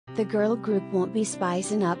The girl group won't be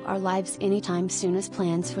spicing up our lives anytime soon, as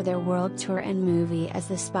plans for their world tour and movie, as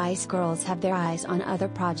the Spice Girls have their eyes on other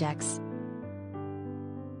projects.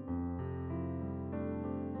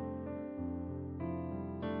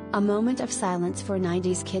 A moment of silence for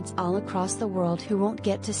 90s kids all across the world who won't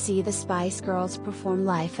get to see the Spice Girls perform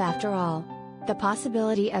live after all. The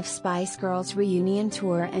possibility of Spice Girls reunion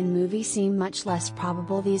tour and movie seem much less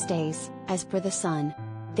probable these days, as per The Sun.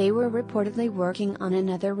 They were reportedly working on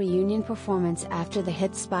another reunion performance after the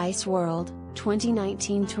hit Spice World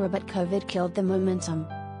 2019 tour, but COVID killed the momentum.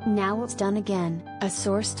 Now it's done again, a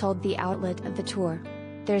source told the outlet of the tour.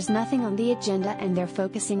 There's nothing on the agenda and they're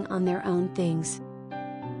focusing on their own things.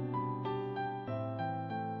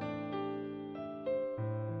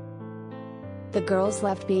 The girls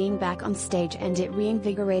loved being back on stage and it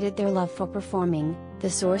reinvigorated their love for performing, the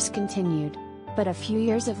source continued. But a few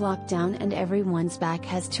years of lockdown and everyone's back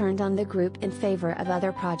has turned on the group in favor of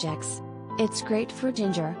other projects. It's great for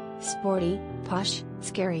Ginger, Sporty, Posh,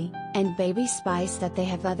 Scary, and Baby Spice that they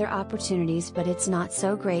have other opportunities, but it's not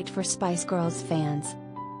so great for Spice Girls fans.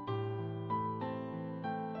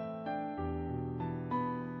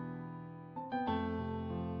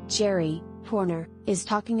 Jerry Horner is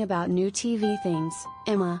talking about new TV things.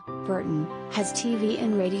 Emma Burton has TV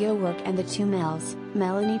and radio work, and the two males,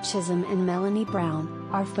 Melanie Chisholm and Melanie Brown,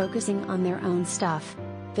 are focusing on their own stuff.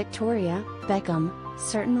 Victoria Beckham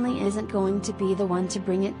certainly isn't going to be the one to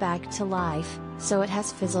bring it back to life, so it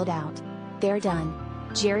has fizzled out. They're done.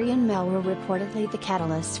 Jerry and Mel were reportedly the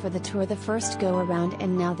catalysts for the tour the first go around,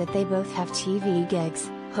 and now that they both have TV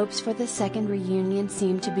gigs, hopes for the second reunion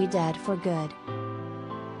seem to be dead for good.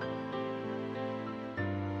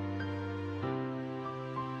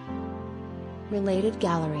 Related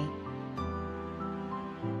gallery.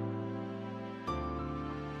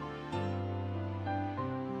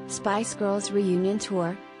 Spice Girls reunion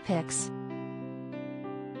tour, pics.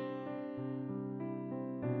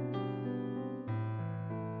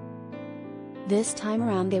 This time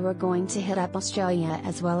around they were going to hit up Australia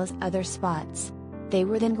as well as other spots. They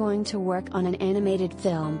were then going to work on an animated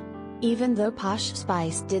film. Even though Posh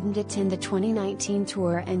Spice didn't attend the 2019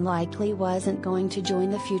 tour and likely wasn't going to join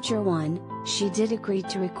the future one, she did agree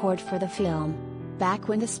to record for the film. Back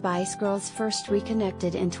when the Spice Girls first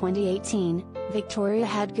reconnected in 2018, Victoria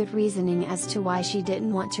had good reasoning as to why she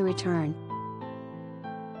didn't want to return.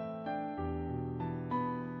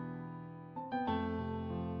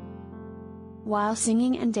 While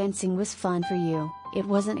singing and dancing was fun for you, it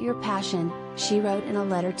wasn't your passion, she wrote in a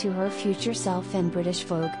letter to her future self in British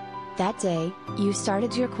Vogue. That day, you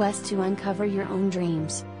started your quest to uncover your own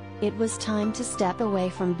dreams. It was time to step away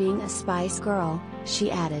from being a Spice Girl, she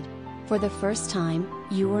added. For the first time,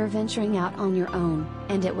 you were venturing out on your own,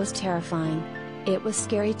 and it was terrifying. It was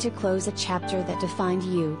scary to close a chapter that defined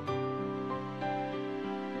you.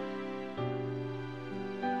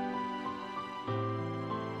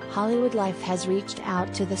 Hollywood Life has reached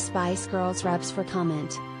out to the Spice Girls reps for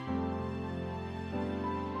comment.